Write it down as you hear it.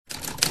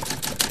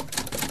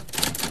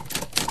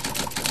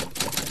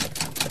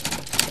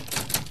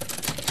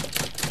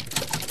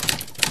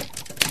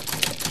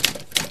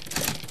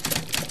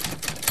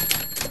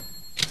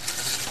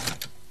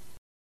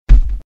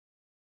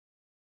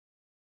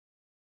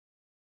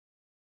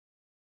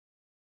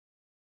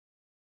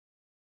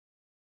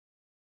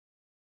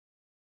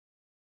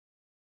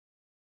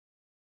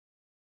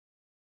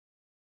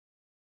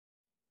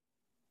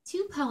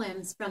two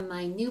poems from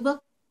my new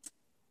book,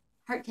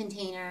 Heart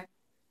Container.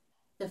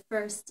 The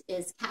first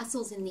is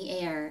Castles in the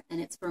Air, and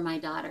it's for my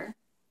daughter.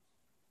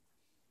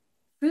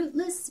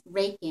 Fruitless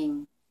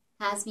raking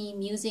has me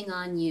musing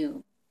on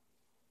you.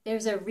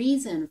 There's a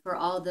reason for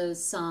all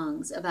those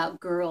songs about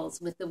girls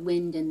with the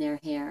wind in their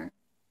hair.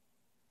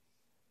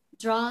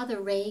 Draw the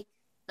rake,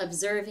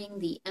 observing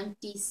the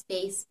empty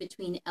space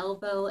between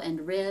elbow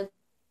and rib,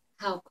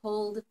 how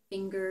cold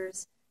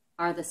fingers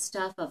are the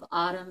stuff of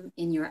autumn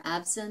in your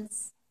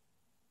absence.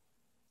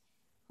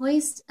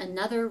 Hoist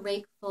another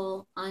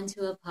rakeful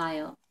onto a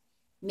pile.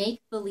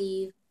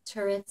 Make-believe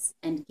turrets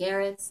and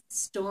garrets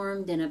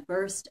stormed in a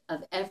burst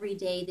of every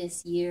day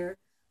this year,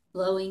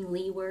 blowing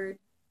leeward.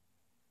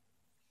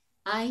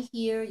 I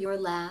hear your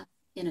laugh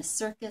in a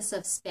circus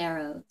of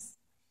sparrows.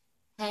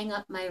 Hang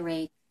up my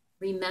rake,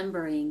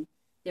 remembering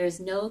there's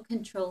no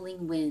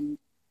controlling wind,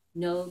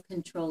 no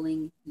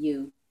controlling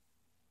you.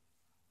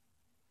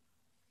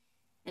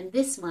 And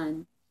this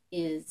one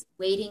is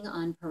Waiting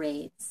on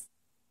Parades.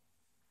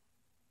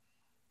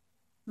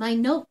 My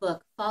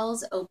notebook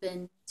falls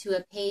open to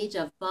a page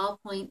of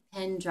ballpoint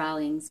pen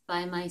drawings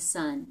by my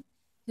son,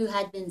 who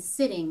had been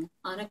sitting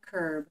on a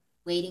curb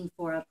waiting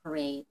for a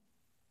parade.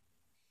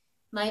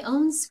 My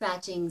own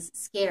scratching's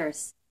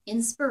scarce,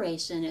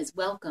 inspiration is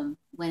welcome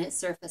when it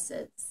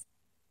surfaces.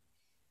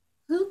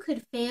 Who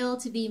could fail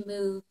to be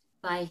moved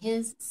by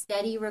his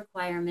steady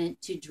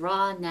requirement to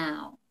draw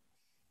now?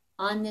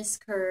 On this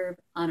curb,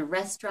 on a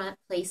restaurant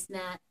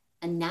placemat,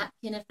 a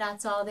napkin if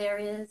that's all there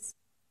is?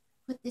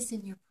 Put this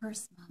in your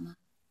purse, Mama.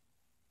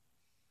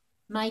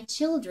 My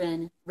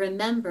children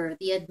remember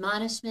the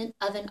admonishment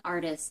of an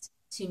artist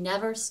to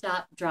never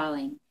stop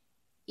drawing,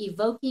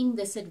 evoking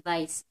this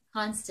advice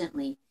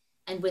constantly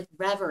and with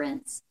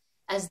reverence,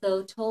 as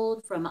though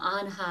told from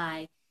on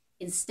high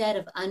instead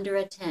of under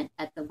a tent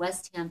at the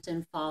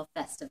Easthampton Fall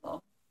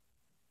Festival.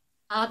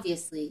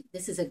 Obviously,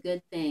 this is a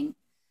good thing,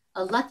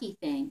 a lucky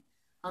thing,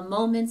 a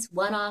moment's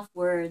one-off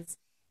words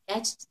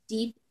etched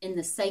deep in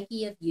the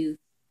psyche of youth.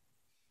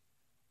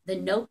 The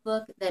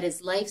notebook that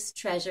is life's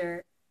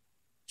treasure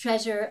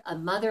a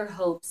mother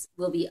hopes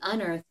will be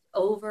unearthed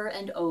over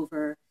and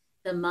over,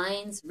 the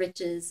mind's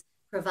riches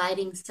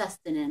providing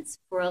sustenance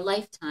for a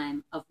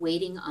lifetime of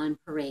waiting on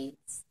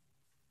parades.